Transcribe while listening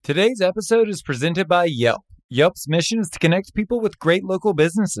Today's episode is presented by Yelp. Yelp's mission is to connect people with great local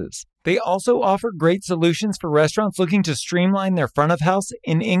businesses. They also offer great solutions for restaurants looking to streamline their front of house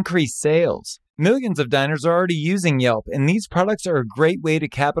and increase sales. Millions of diners are already using Yelp, and these products are a great way to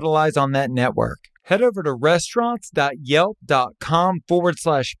capitalize on that network. Head over to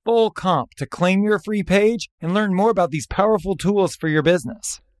restaurants.yelp.com/full comp to claim your free page and learn more about these powerful tools for your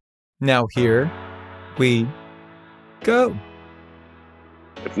business. Now here we go.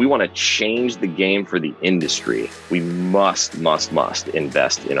 If we want to change the game for the industry, we must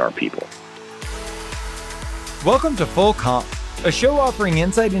invest in our people. Welcome to Full Comp, a show offering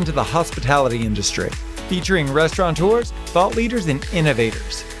insight into the hospitality industry, featuring restaurateurs, thought leaders, and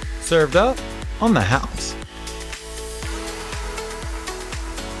innovators. Served up on the house.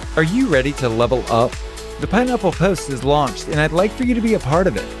 Are you ready to level up? The Pineapple Post is launched, and I'd like for you to be a part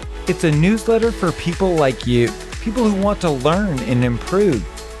of it. It's a newsletter for people like you. People who want to learn and improve.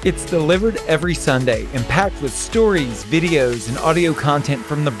 It's delivered every Sunday and packed with stories, videos, and audio content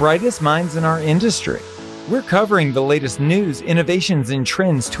from the brightest minds in our industry. We're covering the latest news, innovations, and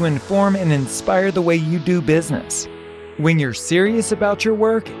trends to inform and inspire the way you do business. When you're serious about your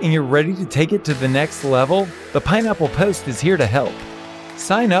work and you're ready to take it to the next level, the Pineapple Post is here to help.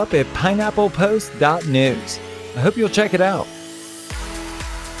 Sign up at pineapplepost.news. I hope you'll check it out.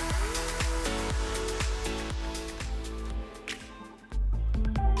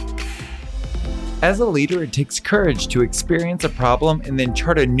 As a leader, it takes courage to experience a problem and then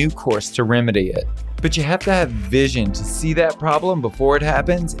chart a new course to remedy it. But you have to have vision to see that problem before it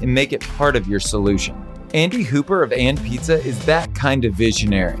happens and make it part of your solution. Andy Hooper of And Pizza is that kind of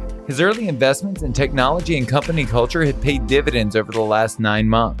visionary. His early investments in technology and company culture have paid dividends over the last 9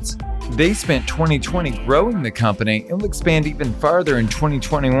 months. They spent 2020 growing the company and will expand even farther in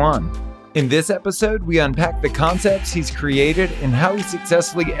 2021. In this episode, we unpack the concepts he's created and how he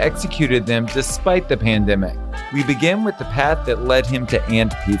successfully executed them despite the pandemic. We begin with the path that led him to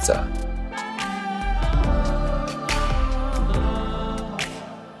And Pizza.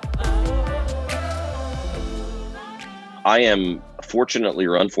 I am, fortunately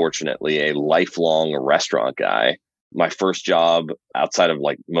or unfortunately, a lifelong restaurant guy. My first job outside of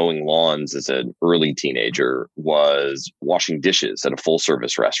mowing lawns as an early teenager was washing dishes at a full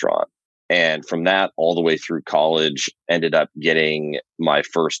service restaurant. And from that all the way through college, ended up getting my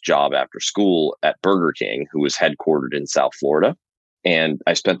first job after school at Burger King, who was headquartered in South Florida. And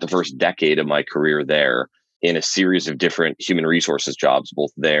I spent the first decade of my career there in a series of different human resources jobs,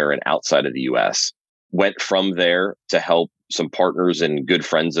 both there and outside of the US. Went from there to help some partners and good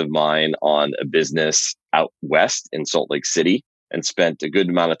friends of mine on a business out west in Salt Lake City, and spent a good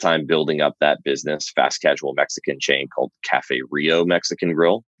amount of time building up that business, fast casual Mexican chain called Cafe Rio Mexican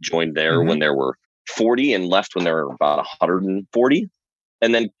Grill. Joined there when there were 40 and left when there were about 140.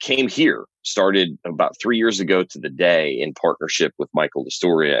 And then came here, started about 3 years ago to the day in partnership with Michael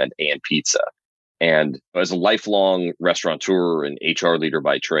Destoria at And Pizza. And as a lifelong restaurateur and HR leader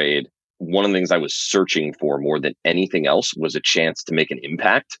by trade, one of the things I was searching for more than anything else was a chance to make an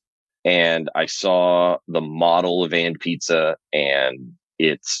impact. And I saw the model of And Pizza and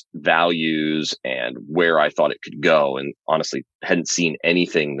its values and where I thought it could go. And honestly, hadn't seen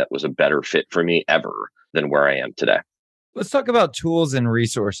anything that was a better fit for me ever than where I am today. Let's talk about tools and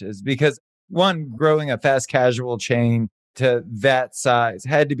resources, because one, growing a fast casual chain to that size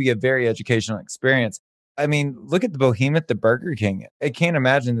had to be a very educational experience. I mean, look at the behemoth, the Burger King. I can't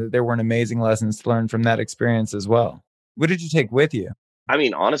imagine that there weren't amazing lessons to learn from that experience as well. What did you take with you? I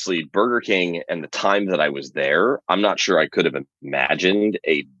mean, honestly, Burger King and the time that I was there, I'm not sure I could have imagined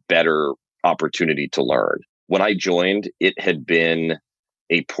a better opportunity to learn. When I joined, it had been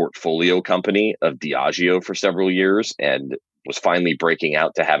a portfolio company of Diageo for several years and was finally breaking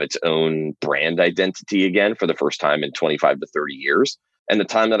out to have its own brand identity again for the first time in 25 to 30 years. And the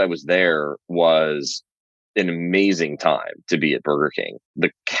time that I was there was an amazing time to be at Burger King.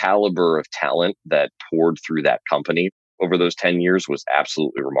 The caliber of talent that poured through that company over those 10 years was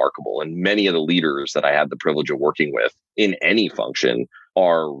absolutely remarkable. And many of the leaders that I had the privilege of working with in any function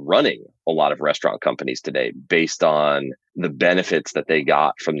are running a lot of restaurant companies today based on the benefits that they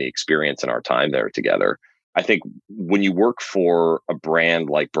got from the experience in our time there together. I think when you work for a brand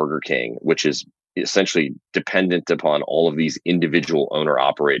like Burger King, which is essentially dependent upon all of these individual owner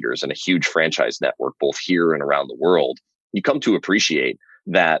operators and a huge franchise network, both here and around the world, you come to appreciate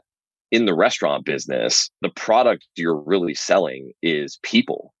that in the restaurant business, the product you're really selling is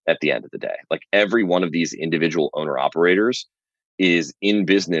people at the end of the day. Like every one of these individual owner operators is in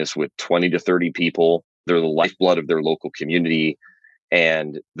business with 20 to 30 people. They're the lifeblood of their local community.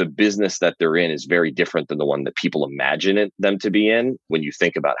 And the business that they're in is very different than the one that people imagine them to be in when you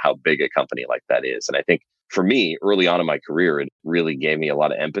think about how big a company like that is. And I think for me, early on in my career, it really gave me a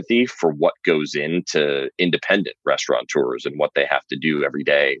lot of empathy for what goes into independent restaurateurs and what they have to do every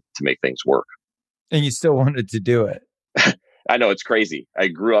day to make things work. And you still wanted to do it. I know it's crazy. I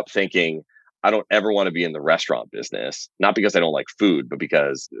grew up thinking I don't ever want to be in the restaurant business, not because I don't like food, but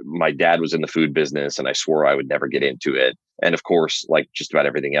because my dad was in the food business and I swore I would never get into it. And of course, like just about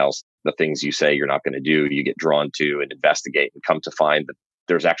everything else, the things you say you're not going to do, you get drawn to and investigate and come to find that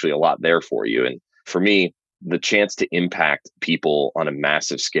there's actually a lot there for you. And for me, the chance to impact people on a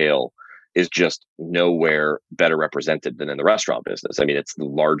massive scale is just nowhere better represented than in the restaurant business. I mean, it's the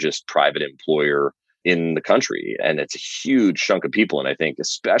largest private employer in the country, and it's a huge chunk of people. And I think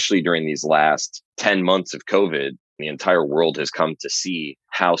especially during these last 10 months of COVID, the entire world has come to see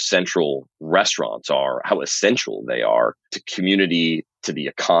how central restaurants are, how essential they are to community, to the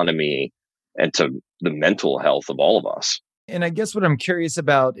economy, and to the mental health of all of us. And I guess what I'm curious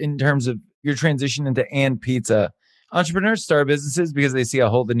about in terms of your transition into And Pizza, entrepreneurs start businesses because they see a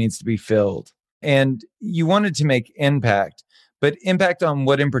hole that needs to be filled. And you wanted to make impact, but impact on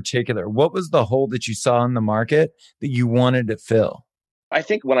what in particular? What was the hole that you saw in the market that you wanted to fill? I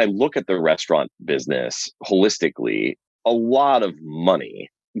think when I look at the restaurant business holistically, a lot of money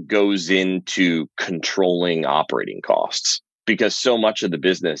goes into controlling operating costs because so much of the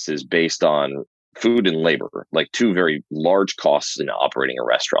business is based on food and labor, like two very large costs in operating a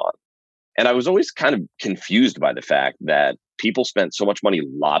restaurant. And I was always kind of confused by the fact that people spent so much money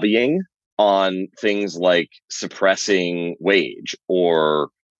lobbying on things like suppressing wage or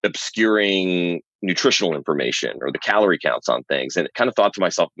obscuring nutritional information or the calorie counts on things. And kind of thought to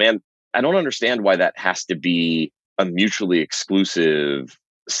myself, man, I don't understand why that has to be a mutually exclusive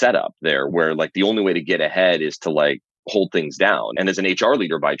setup there where like the only way to get ahead is to like hold things down. And as an HR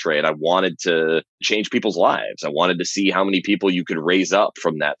leader by trade, I wanted to change people's lives. I wanted to see how many people you could raise up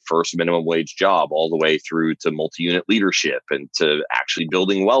from that first minimum wage job all the way through to multi-unit leadership and to actually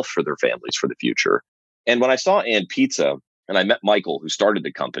building wealth for their families for the future. And when I saw And Pizza and I met Michael, who started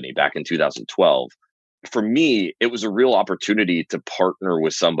the company back in 2012, for me, it was a real opportunity to partner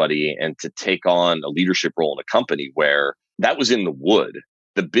with somebody and to take on a leadership role in a company where that was in the wood.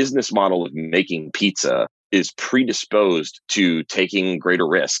 The business model of making pizza is predisposed to taking greater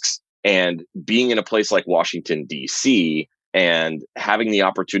risks, and being in a place like Washington, D.C., and having the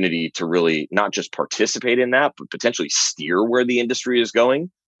opportunity to really not just participate in that, but potentially steer where the industry is going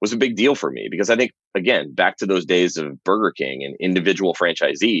was a big deal for me. Because I think, again, back to those days of Burger King and individual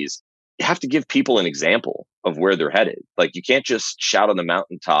franchisees, you have to give people an example of where they're headed. Like you can't just shout on the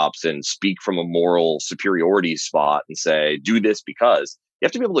mountaintops and speak from a moral superiority spot and say, do this because. You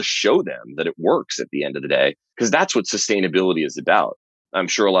have to be able to show them that it works at the end of the day, because that's what sustainability is about. I'm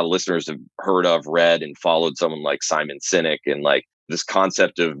sure a lot of listeners have heard of, read, and followed someone like Simon Sinek and like this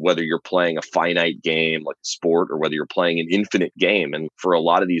concept of whether you're playing a finite game like a sport or whether you're playing an infinite game. And for a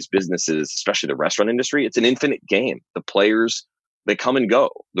lot of these businesses, especially the restaurant industry, it's an infinite game. The players, they come and go.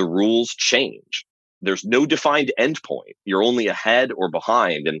 The rules change. There's no defined endpoint. You're only ahead or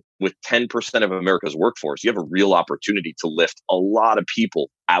behind. And with 10% of America's workforce, you have a real opportunity to lift a lot of people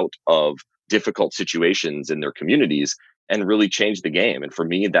out of difficult situations in their communities and really change the game. And for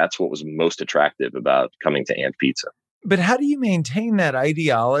me, that's what was most attractive about coming to And Pizza. But how do you maintain that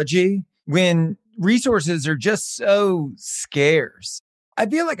ideology when resources are just so scarce? I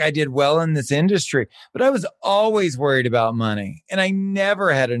feel like I did well in this industry, but I was always worried about money, and I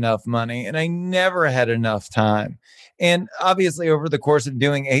never had enough money, and I never had enough time. And obviously, over the course of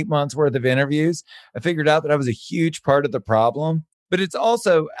doing 8 months worth of interviews, I figured out that I was a huge part of the problem. But it's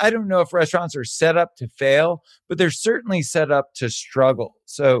also, I don't know if restaurants are set up to fail, but they're certainly set up to struggle.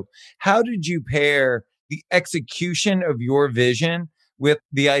 So how did you pair the execution of your vision with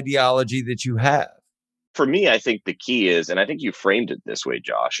the ideology that you have? For me, I think the key is, and I think you framed it this way,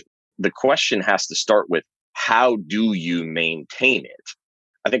 Josh, the question has to start with how do you maintain it?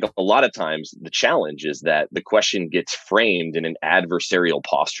 I think a lot of times the challenge is that the question gets framed in an adversarial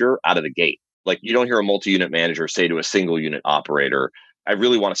posture out of the gate. Like you don't hear a multi-unit manager say to a single unit operator, I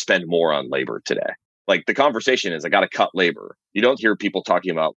really want to spend more on labor today. Like the conversation is, I got to cut labor. You don't hear people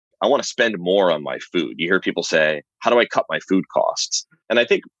talking about, I want to spend more on my food. You hear people say, how do I cut my food costs? And I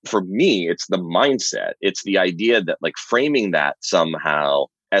think for me, it's the mindset. It's the idea that like framing that somehow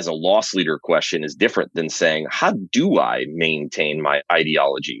as a loss leader question is different than saying, how do I maintain my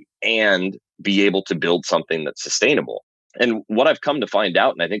ideology and be able to build something that's sustainable? And what I've come to find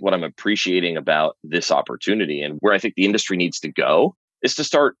out, and I think what I'm appreciating about this opportunity and where I think the industry needs to go, is to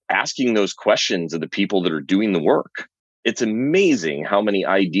start asking those questions of the people that are doing the work. It's amazing how many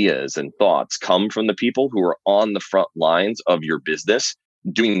ideas and thoughts come from the people who are on the front lines of your business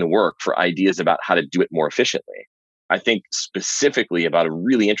doing the work for ideas about how to do it more efficiently. I think specifically about a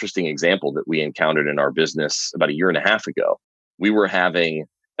really interesting example that we encountered in our business about a year and a half ago. We were having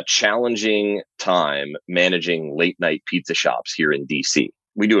a challenging time managing late night pizza shops here in DC.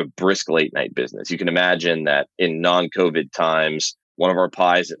 We do a brisk late night business. You can imagine that in non-COVID times, one of our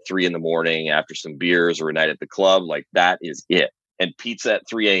pies at 3 a.m. after some beers or a night at the club, like that is it. And pizza at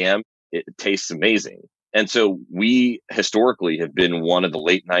 3 a.m., it tastes amazing. And so we historically have been one of the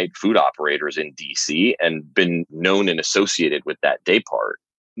late night food operators in DC and been known and associated with that day part.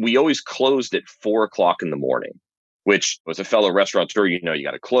 We always closed at 4 o'clock in the morning, which was a fellow restaurateur, you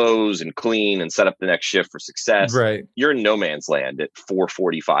got to close and clean and set up the next shift for success. Right. You're in no man's land at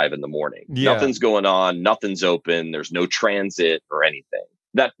 4:45 in the morning. Yeah. Nothing's going on. Nothing's open. There's no transit or anything.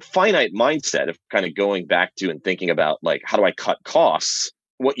 That finite mindset of kind of going back to and thinking about like, how do I cut costs?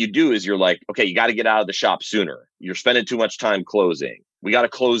 What you do is you're like, okay, you got to get out of the shop sooner. You're spending too much time closing. We got to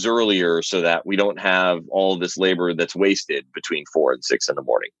close earlier so that we don't have all this labor that's wasted between 4 and 6 in the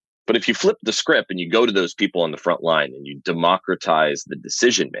morning. But if you flip the script and you go to those people on the front line and you democratize the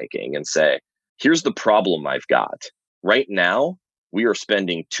decision making and say, here's the problem I've got. Right now, we are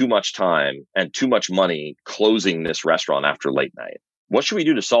spending too much time and too much money closing this restaurant after late night. What should we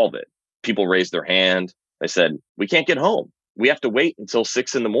do to solve it? People raised their hand. They said, we can't get home. We have to wait until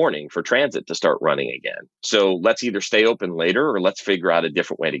 6 in the morning for transit to start running again. So let's either stay open later or let's figure out a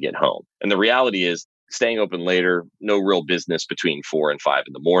different way to get home. And the reality is staying open later, no real business between 4 and 5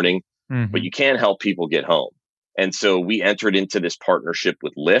 in the morning, but you can help people get home. And so we entered into this partnership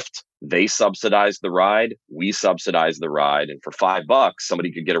with Lyft. They subsidized the ride. We subsidized the ride. And for $5,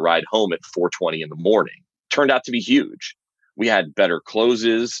 somebody could get a ride home at 4:20 in the morning. Turned out to be huge. We had better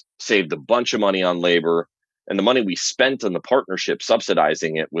closes, saved a bunch of money on labor. And the money we spent on the partnership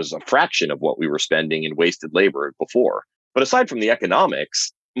subsidizing it was a fraction of what we were spending in wasted labor before. But aside from the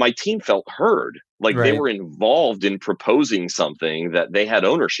economics, my team felt heard. Like they were involved in proposing something that they had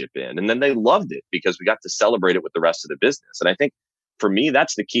ownership in. And then they loved it because we got to celebrate it with the rest of the business. And I think for me,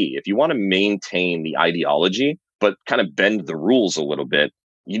 that's the key. If you want to maintain the ideology, but kind of bend the rules a little bit,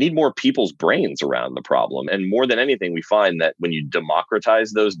 you need more people's brains around the problem. And more than anything, we find that when you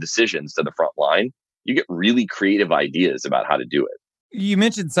democratize those decisions to the front line, you get really creative ideas about how to do it. You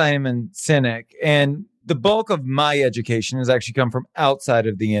mentioned Simon Sinek, and the bulk of my education has actually come from outside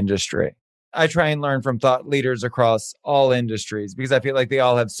of the industry. I try and learn from thought leaders across all industries because I feel like they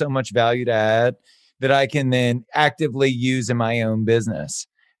all have so much value to add that I can then actively use in my own business.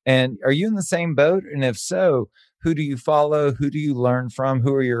 And are you in the same boat? And if so, who do you follow? Who do you learn from?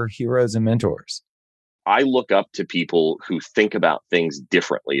 Who are your heroes and mentors? I look up to people who think about things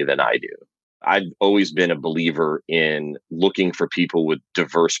differently than I do. I've always been a believer in looking for people with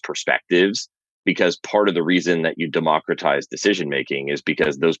diverse perspectives, because part of the reason that you democratize decision making is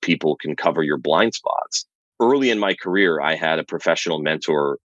because those people can cover your blind spots. Early in my career, I had a professional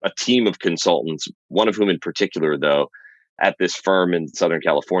mentor, a team of consultants, one of whom in particular, though, at this firm in Southern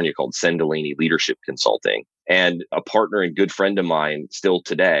California called Sendelany Leadership Consulting. And a partner and good friend of mine still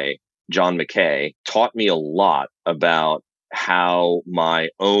today, John McKay, taught me a lot about how my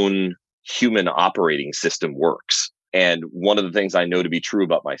own human operating system works. And one of the things I know to be true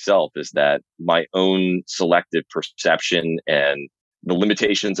about myself is that my own selective perception and the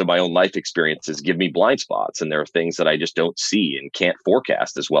limitations of my own life experiences give me blind spots. And there are things that I just don't see and can't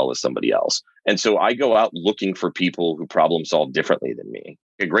forecast as well as somebody else. And so I go out looking for people who problem solve differently than me.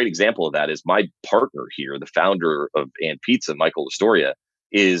 A great example of that is my partner here, the founder of And Pizza, Michael Astoria,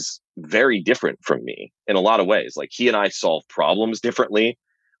 is very different from me in a lot of ways. Like he and I solve problems differently.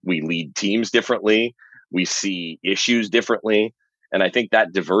 We lead teams differently. We see issues differently. And I think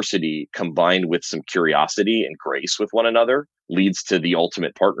that diversity combined with some curiosity and grace with one another leads to the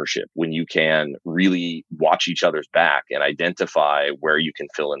ultimate partnership when you can really watch each other's back and identify where you can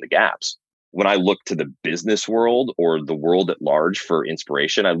fill in the gaps. When I look to the business world or the world at large for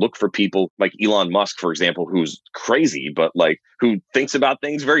inspiration, I look for people like Elon Musk, for example, who's crazy, but like who thinks about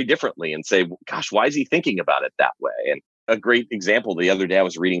things very differently and say, gosh, why is he thinking about it that way? And a great example, the other day I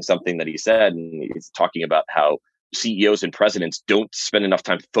was reading something that he said, and he's talking about how CEOs and presidents don't spend enough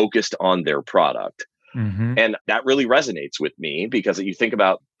time focused on their product. Mm-hmm. And that really resonates with me because you think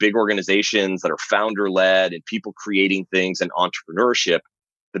about big organizations that are founder led and people creating things and entrepreneurship,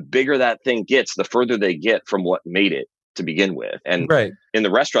 the bigger that thing gets, the further they get from what made it to begin with. And in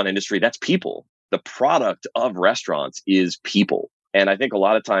the restaurant industry, that's people. The product of restaurants is people. And I think a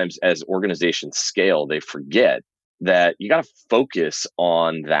lot of times as organizations scale, they forget that you got to focus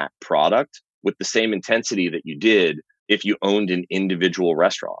on that product with the same intensity that you did if you owned an individual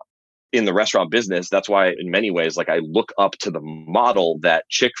restaurant. In the restaurant business, that's why in many ways, like I look up to the model that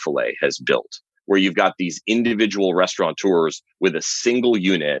Chick-fil-A has built, where you've got these individual restaurateurs with a single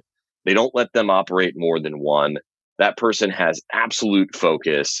unit. They don't let them operate more than one. That person has absolute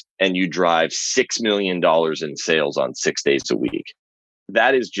focus, and you drive $6 million in sales on 6 days a week.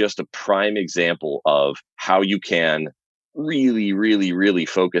 That is just a prime example of how you can really, really, really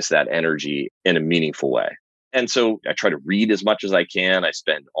focus that energy in a meaningful way. And so I try to read as much as I can. I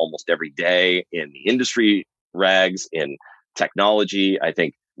spend almost every day in the industry rags, in technology. I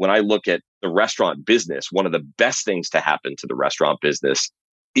think when I look at the restaurant business, one of the best things to happen to the restaurant business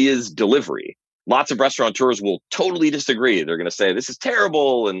is delivery. Lots of restaurateurs will totally disagree. They're going to say, this is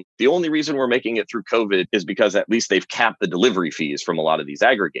terrible. And the only reason we're making it through COVID is because at least they've capped the delivery fees from a lot of these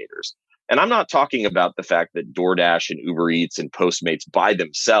aggregators. And I'm not talking about the fact that DoorDash and Uber Eats and Postmates by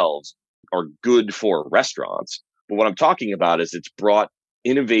themselves are good for restaurants. But what I'm talking about is it's brought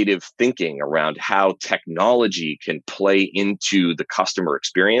innovative thinking around how technology can play into the customer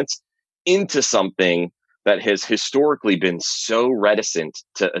experience into something that has historically been so reticent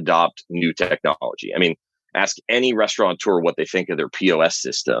to adopt new technology. I mean, ask any restaurateur what they think of their POS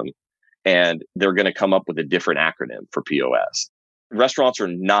system, and they're going to come up with a different acronym for POS. Restaurants are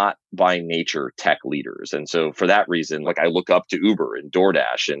not by nature tech leaders. And so for that reason, like I look up to Uber and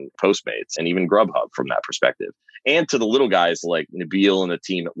DoorDash and Postmates and even Grubhub from that perspective. And to the little guys like Nabil and the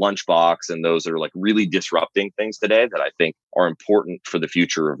team at Lunchbox and those that are like really disrupting things today that I think are important for the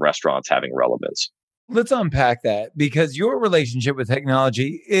future of restaurants having relevance. Let's unpack that, because your relationship with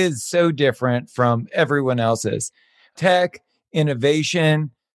technology is so different from everyone else's. Tech,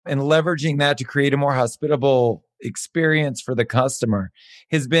 innovation, and leveraging that to create a more hospitable experience for the customer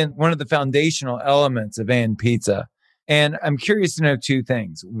has been one of the foundational elements of And Pizza. And I'm curious to know two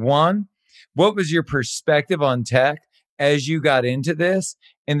things. One, what was your perspective on tech as you got into this?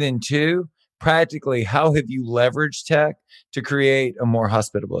 And then two, practically, how have you leveraged tech to create a more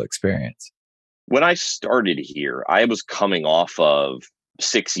hospitable experience? When I started here, I was coming off of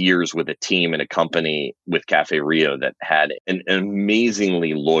 6 years with a team and a company with Cafe Rio that had an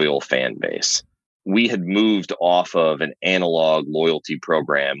amazingly loyal fan base. We had moved off of an analog loyalty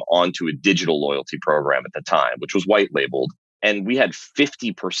program onto a digital loyalty program at the time, which was white labeled. And we had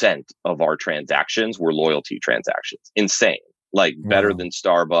 50% of our transactions were loyalty transactions. Insane. Like better than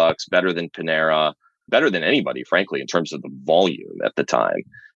Starbucks, better than Panera, better than anybody, frankly, in terms of the volume at the time.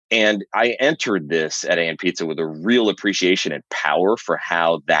 And I entered this at And Pizza with a real appreciation and power for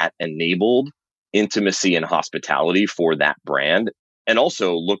how that enabled intimacy and hospitality for that brand. And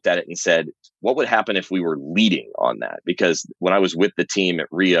also looked at it and said, what would happen if we were leading on that? Because when I was with the team at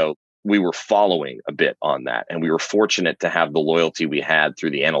Rio, we were following a bit on that. And we were fortunate to have the loyalty we had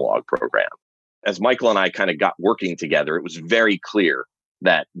through the analog program. As Michael and I kind of got working together, it was very clear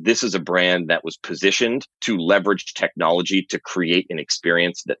that this is a brand that was positioned to leverage technology to create an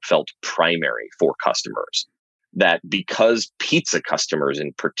experience that felt primary for customers. That because pizza customers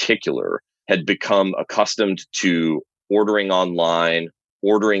in particular had become accustomed to ordering online,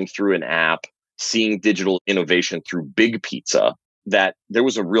 ordering through an app, seeing digital innovation through Big Pizza, that there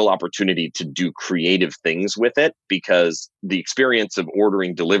was a real opportunity to do creative things with it, because the experience of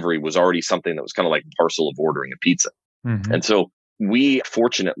ordering delivery was already something that was kind of like parcel of ordering a pizza. Mm-hmm. And so we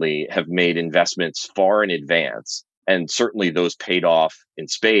fortunately have made investments far in advance, and certainly those paid off in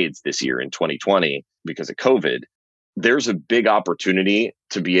spades this year in 2020 because of COVID. There's a big opportunity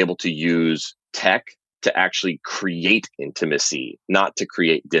to be able to use tech to actually create intimacy, not to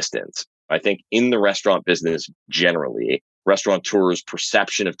create distance. I think in the restaurant business generally, restaurateurs'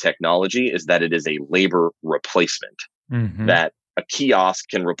 perception of technology is that it is a labor replacement, that a kiosk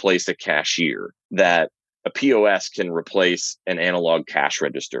can replace a cashier, that a POS can replace an analog cash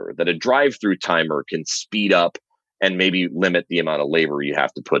register, that a drive-through timer can speed up and maybe limit the amount of labor you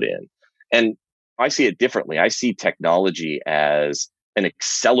have to put in. And I see it differently. I see technology as an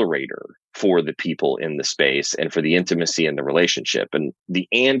accelerator for the people in the space and for the intimacy in the relationship. And the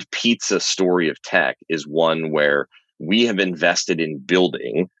And Pizza story of tech is one where we have invested in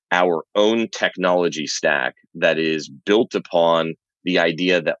building our own technology stack that is built upon the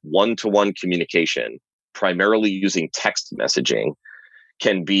idea that one-to-one communication, primarily using text messaging,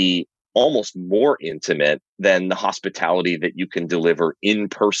 can be almost more intimate than the hospitality that you can deliver in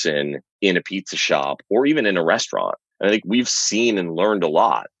person in a pizza shop or even in a restaurant. And I think we've seen and learned a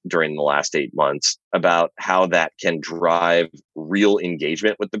lot during the last 8 months about how that can drive real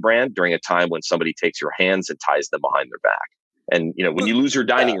engagement with the brand during a time when somebody takes your hands and ties them behind their back. And, you know, when you lose your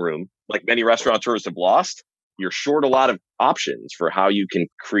dining room, like many restaurateurs have lost, you're short a lot of options for how you can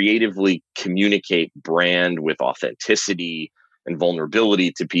creatively communicate brand with authenticity and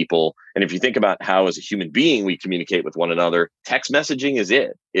vulnerability to people. And if you think about how as a human being we communicate with one another, text messaging is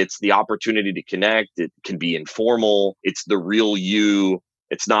it. It's the opportunity to connect. It can be informal. It's the real you.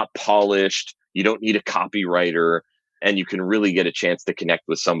 It's not polished. You don't need a copywriter. And you can really get a chance to connect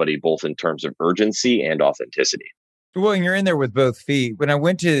with somebody both in terms of urgency and authenticity. Well, and you're in there with both feet. When I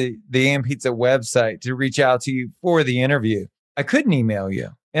went to the AM Pizza website to reach out to you for the interview, I couldn't email you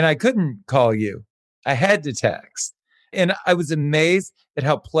and I couldn't call you. I had to text. And I was amazed at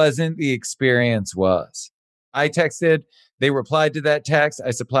how pleasant the experience was. I texted, they replied to that text.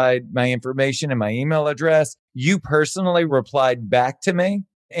 I supplied my information and my email address. You personally replied back to me.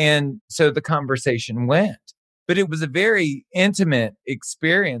 And so the conversation went. But it was a very intimate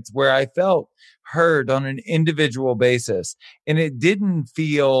experience where I felt heard on an individual basis. And it didn't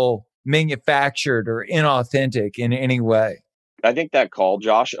feel manufactured or inauthentic in any way. I think that call,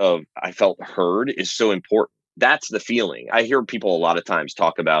 Josh, of I felt heard is so important. That's the feeling. I hear people a lot of times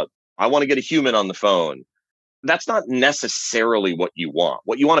talk about, I want to get a human on the phone. That's not necessarily what you want.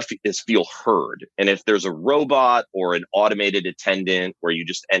 What you want to is feel heard. And if there's a robot or an automated attendant where you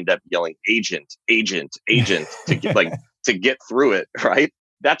just end up yelling agent, agent, agent to get to get through it, right?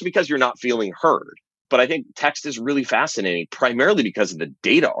 That's because you're not feeling heard. But I think text is really fascinating, primarily because of the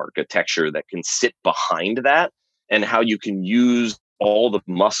data architecture that can sit behind that and how you can use all the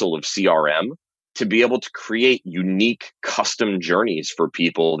muscle of CRM to be able to create unique custom journeys for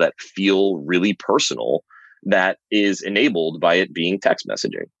people that feel really personal, that is enabled by it being text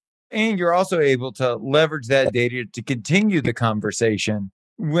messaging. And you're also able to leverage that data to continue the conversation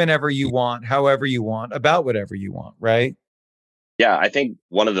whenever you want, however you want, about whatever you want, right? Yeah, I think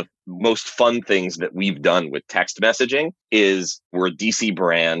one of the most fun things that we've done with text messaging is we're a DC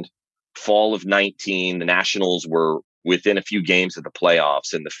brand. Fall of 19, the Nationals were within a few games of the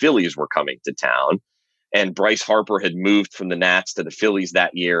playoffs and the Phillies were coming to town. And Bryce Harper had moved from the Nats to the Phillies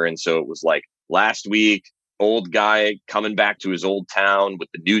that year. And so it was like last week, old guy coming back to his old town with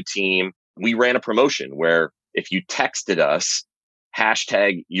the new team. We ran a promotion where if you texted us,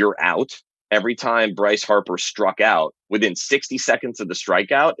 hashtag you're out, every time Bryce Harper struck out, within 60 seconds of the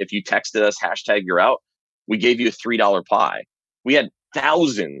strikeout, if you texted us, hashtag you're out, we gave you a $3 pie. We had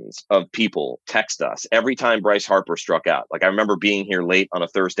thousands of people text us every time Bryce Harper struck out. Like I remember being here late on a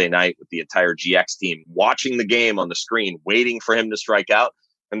Thursday night with the entire GX team, watching the game on the screen, waiting for him to strike out,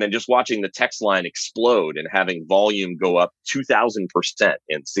 and then just watching the text line explode and having volume go up 2,000%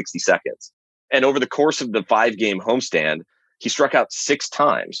 in 60 seconds. And over the course of the 5-game homestand, he struck out 6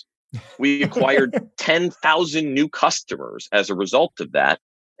 times. We acquired 10,000 new customers as a result of that.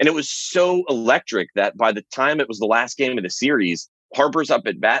 And it was so electric that by the time it was the last game of the series, Harper's up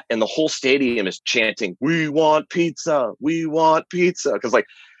at bat and the whole stadium is chanting, "We want pizza. We want pizza." Because like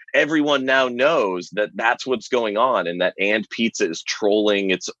everyone now knows that that's what's going on and that And Pizza is trolling.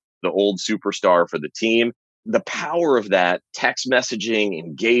 It's the old superstar for the team. The power of that text messaging,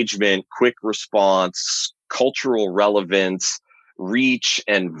 engagement, quick response, cultural relevance, reach,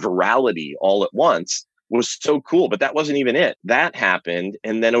 and virality all at once was so cool. But that wasn't even it. That happened.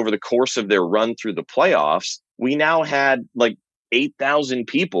 And then over the course of their run through the playoffs, we now had like 8,000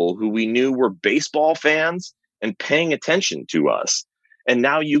 people who we knew were baseball fans and paying attention to us. And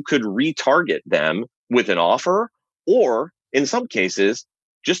now you could retarget them with an offer or in some cases,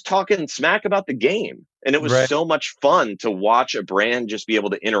 just talking smack about the game. And it was so much fun to watch a brand just be able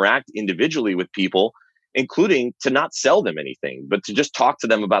to interact individually with people, including to not sell them anything, but to just talk to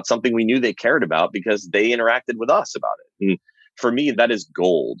them about something we knew they cared about because they interacted with us about it. And for me, that is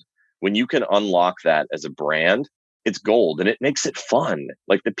gold. When you can unlock that as a brand, it's gold and it makes it fun.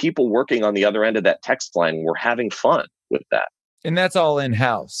 Like the people working on the other end of that text line were having fun with that. And that's all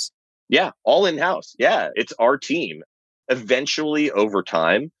in-house. Yeah, all in-house. Yeah, it's our team. Eventually, over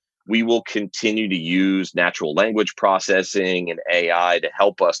time, we will continue to use natural language processing and AI to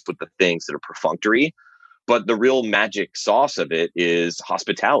help us with the things that are perfunctory. But the real magic sauce of it is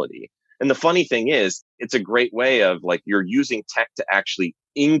hospitality. And the funny thing is, it's a great way of like you're using tech to actually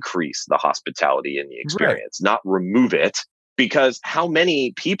increase the hospitality in the experience, not remove it. Because how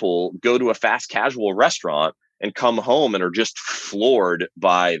many people go to a fast casual restaurant and come home and are just floored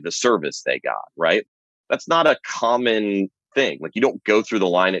by the service they got, right? That's not a common thing. Like you don't go through the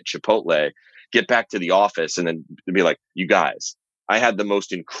line at Chipotle, get back to the office and then be like, you guys, I had the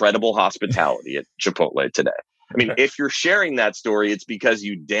most incredible hospitality at Chipotle today. I mean, if you're sharing that story, it's because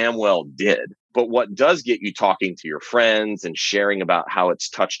you damn well did. But what does get you talking to your friends and sharing about how it's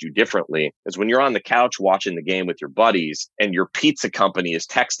touched you differently is when you're on the couch watching the game with your buddies and your pizza company is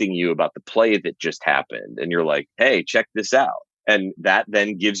texting you about the play that just happened. And you're like, hey, check this out. And that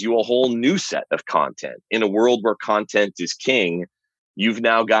then gives you a whole new set of content. In a world where content is king, you've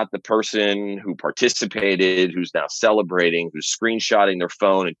now got the person who participated, who's now celebrating, who's screenshotting their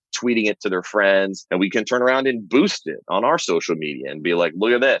phone and tweeting it to their friends. And we can turn around and boost it on our social media and be like,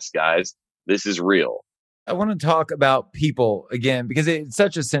 look at this, guys. This is real. I want to talk about people again because it's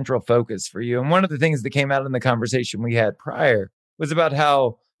such a central focus for you. And one of the things that came out in the conversation we had prior was about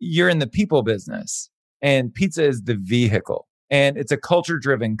how you're in the people business and pizza is the vehicle and it's a culture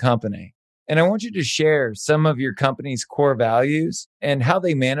driven company. And I want you to share some of your company's core values and how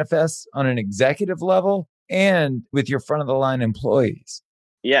they manifest on an executive level and with your front of the line employees.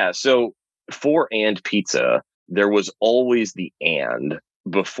 Yeah. So for And Pizza, there was always the and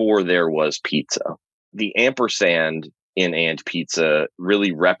before there was pizza. The ampersand in And Pizza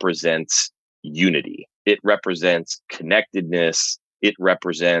really represents unity. It represents connectedness. It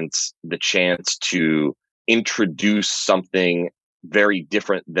represents the chance to introduce something very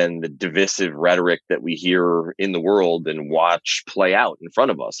different than the divisive rhetoric that we hear in the world and watch play out in front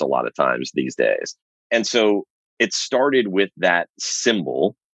of us a lot of times these days. And so it started with that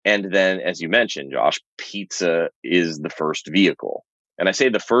symbol. And then, as you mentioned, Josh, pizza is the first vehicle. And I say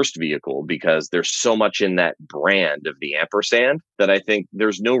the first vehicle because there's so much in that brand of the ampersand that I think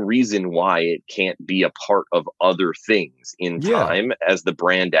there's no reason why it can't be a part of other things in time as the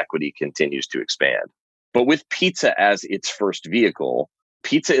brand equity continues to expand. But with pizza as its first vehicle,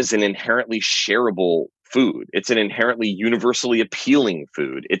 pizza is an inherently shareable food. It's an inherently universally appealing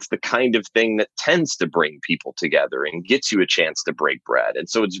food. It's the kind of thing that tends to bring people together and gets you a chance to break bread. And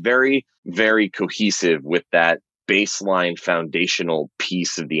so it's very, very cohesive with that baseline foundational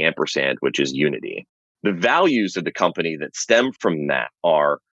piece of the ampersand, which is unity. The values of the company that stem from that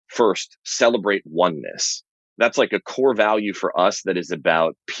are first, celebrate oneness. That's like a core value for us that is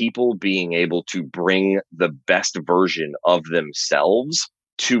about people being able to bring the best version of themselves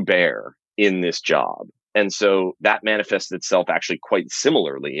to bear in this job. And so that manifests itself actually quite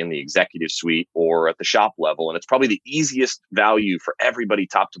similarly in the executive suite or at the shop level. And it's probably the easiest value for everybody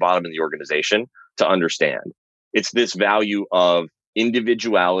top to bottom in the organization to understand. It's this value of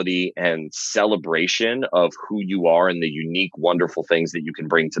individuality and celebration of who you are and the unique, wonderful things that you can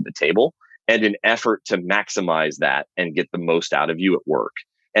bring to the table, and an effort to maximize that and get the most out of you at work.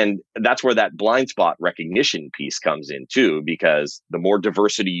 And that's where that blind spot recognition piece comes in too, because the more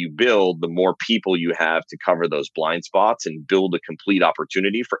diversity you build, the more people you have to cover those blind spots and build a complete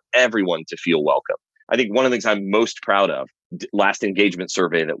opportunity for everyone to feel welcome. I think one of the things I'm most proud of, last engagement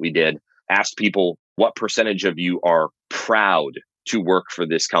survey that we did, asked people what percentage of you are proud to work for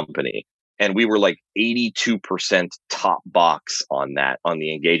this company. And we were like 82% top box on that, on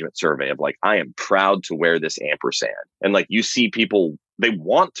the engagement survey of like, I am proud to wear this ampersand. And like, you see people, they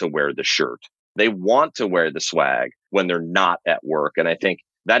want to wear the shirt. They want to wear the swag when they're not at work. And I think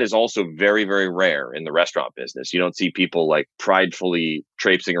that is also very, very rare in the restaurant business. You don't see people like pridefully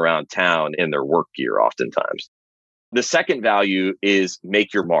traipsing around town in their work gear oftentimes. The second value is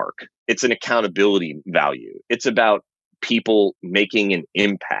make your mark. It's an accountability value. It's about people making an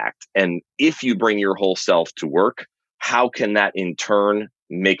impact. And if you bring your whole self to work, how can that in turn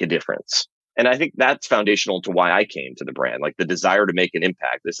make a difference? And I think that's foundational to why I came to the brand, like the desire to make an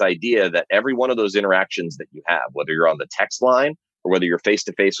impact, this idea that every one of those interactions that you have, whether you're on the text line or whether you're face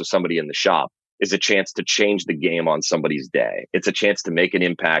to face with somebody in the shop, is a chance to change the game on somebody's day. It's a chance to make an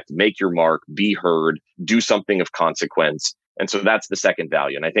impact, make your mark, be heard, do something of consequence. And so that's the second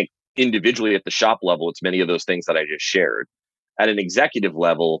value. And I think individually at the shop level, it's many of those things that I just shared. At an executive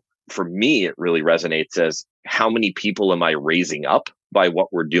level, for me, it really resonates as how many people am I raising up by what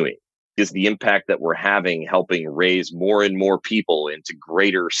we're doing? Is the impact that we're having helping raise more and more people into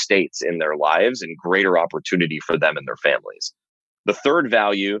greater states in their lives and greater opportunity for them and their families? The third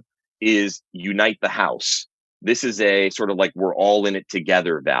value is unite the house. This is a sort of like we're all in it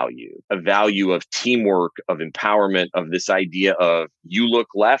together value, a value of teamwork, of empowerment, of this idea of you look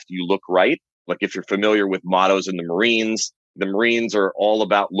left, you look right. Like if you're familiar with mottos in the Marines are all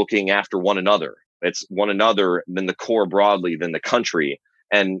about looking after one another. It's one another, then the Corps broadly, then the country.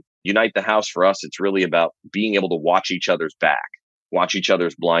 And unite the house for us, it's really about being able to watch each other's back, watch each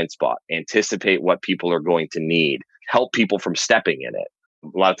other's blind spot, anticipate what people are going to need, help people from stepping in it.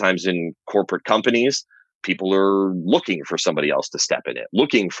 A lot of times in corporate companies, people are looking for somebody else to step in it,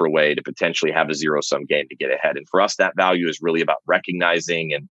 looking for a way to potentially have a zero-sum game to get ahead. And for us, that value is really about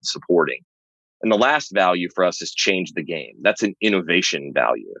recognizing and supporting. And the last value for us is change the game. That's an innovation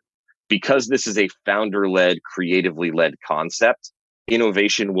value. Because this is a founder-led, creatively led concept,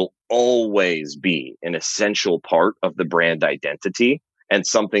 innovation will always be an essential part of the brand identity and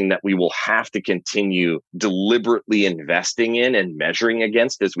something that we will have to continue deliberately investing in and measuring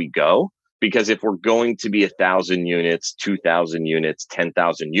against as we go. Because if we're going to be 1,000 units, 2,000 units,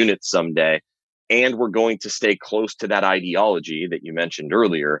 10,000 units someday, and we're going to stay close to that ideology that you mentioned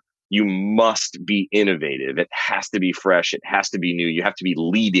earlier, you must be innovative. It has to be fresh. It has to be new. You have to be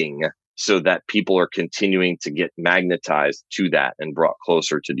leading so that people are continuing to get magnetized to that and brought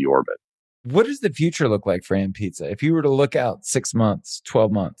closer to the orbit. What does the future look like for And Pizza? If you were to look out 6 months,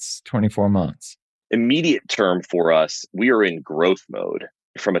 12 months, 24 months? Immediate term for us, we are in growth mode.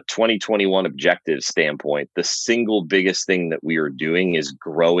 From a 2021 objective standpoint, the single biggest thing that we are doing is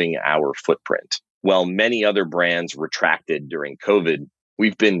growing our footprint. While many other brands retracted during COVID,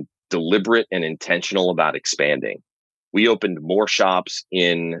 we've been deliberate and intentional about expanding. We opened more shops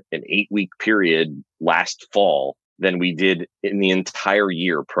in an 8-week period last fall than we did in the entire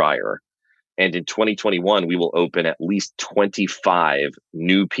year prior. And in 2021, we will open at least 25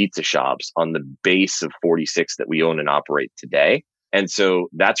 new pizza shops on the base of 46 that we own and operate today. And so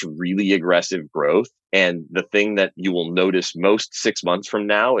that's really aggressive growth. And the thing that you will notice most 6 months from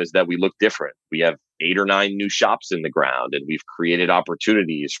now is that we look different. We have 8 or 9 new shops in the ground, and we've created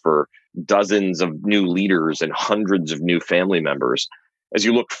opportunities for dozens of new leaders and hundreds of new family members. As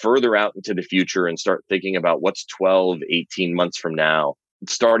you look further out into the future and start thinking about what's 12, 18 months from now,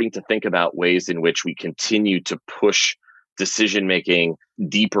 starting to think about ways in which we continue to push decision-making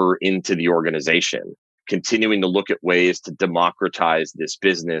deeper into the organization, continuing to look at ways to democratize this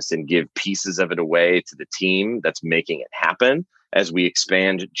business and give pieces of it away to the team that's making it happen as we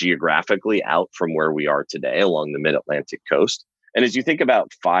expand geographically out from where we are today along the mid-Atlantic coast. And as you think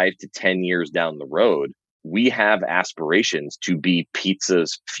about 5 to 10 years down the road, we have aspirations to be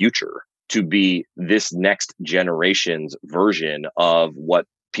pizza's future, to be this next generation's version of what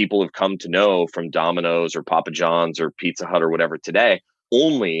people have come to know from Domino's or Papa John's or Pizza Hut or whatever today,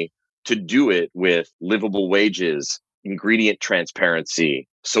 only to do it with livable wages, ingredient transparency,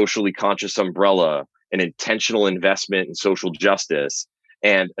 socially conscious umbrella, an intentional investment in social justice,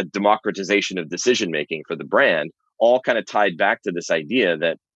 and a democratization of decision-making for the brand, all kind of tied back to this idea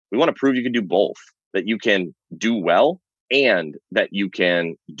that we want to prove you can do both, that you can do well and that you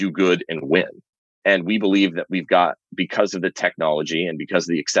can do good and win. And we believe that we've got, because of the technology and because of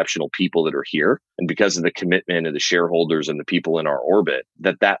the exceptional people that are here and because of the commitment of the shareholders and the people in our orbit,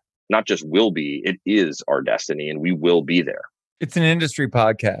 that not just will be, it is our destiny and we will be there. It's an industry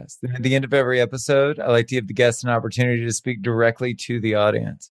podcast. And at the end of every episode, I like to give the guests an opportunity to speak directly to the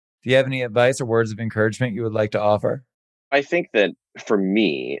audience. Do you have any advice or words of encouragement you would like to offer? I think that for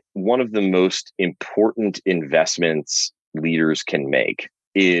me, one of the most important investments leaders can make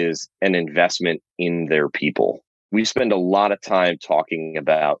is an investment in their people. We spend a lot of time talking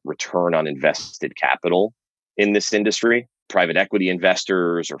about return on invested capital in this industry. Private equity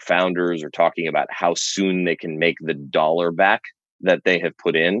investors or founders are talking about how soon they can make the dollar back that they have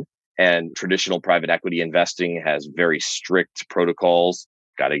put in. And traditional private equity investing has very strict protocols.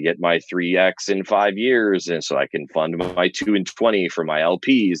 Got to get my 3x in 5 years, and so I can fund my 2 in 20 for my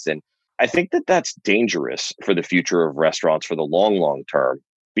LPs. And I think that that's dangerous for the future of restaurants for the long term,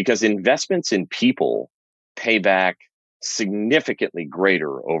 because investments in people pay back significantly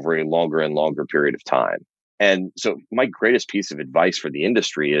greater over a longer and longer period of time. And so my greatest piece of advice for the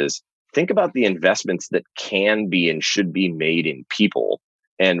industry is think about the investments that can be and should be made in people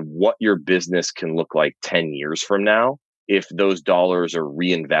and what your business can look like 10 years from now if those dollars are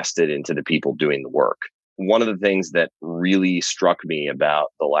reinvested into the people doing the work. One of the things that really struck me about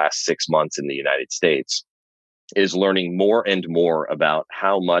the last 6 months in the United States is learning more and more about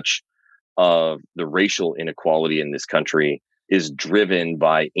how much of the racial inequality in this country is driven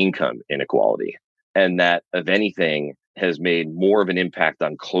by income inequality. And that, if anything, has made more of an impact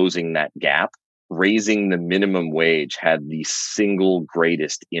on closing that gap. Raising the minimum wage had the single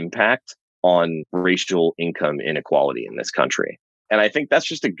greatest impact on racial income inequality in this country. And I think that's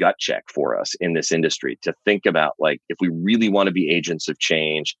just a gut check for us in this industry to think about, like, if we really want to be agents of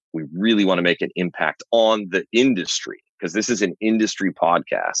change, we really want to make an impact on the industry, because this is an industry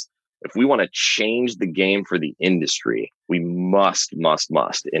podcast. If we want to change the game for the industry, we must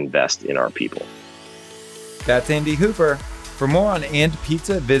invest in our people. That's Andy Hooper. For more on And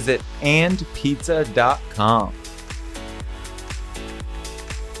Pizza, visit andpizza.com.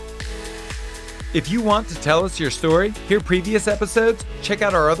 If you want to tell us your story, hear previous episodes, check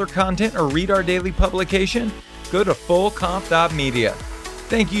out our other content, or read our daily publication, go to fullcomp.media.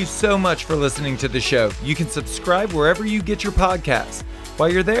 Thank you so much for listening to the show. You can subscribe wherever you get your podcasts.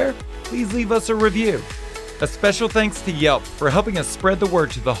 While you're there, please leave us a review. A special thanks to Yelp for helping us spread the word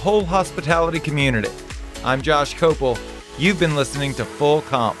to the whole hospitality community. I'm Josh Kopel. You've been listening to Full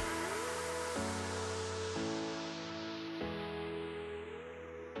Comp.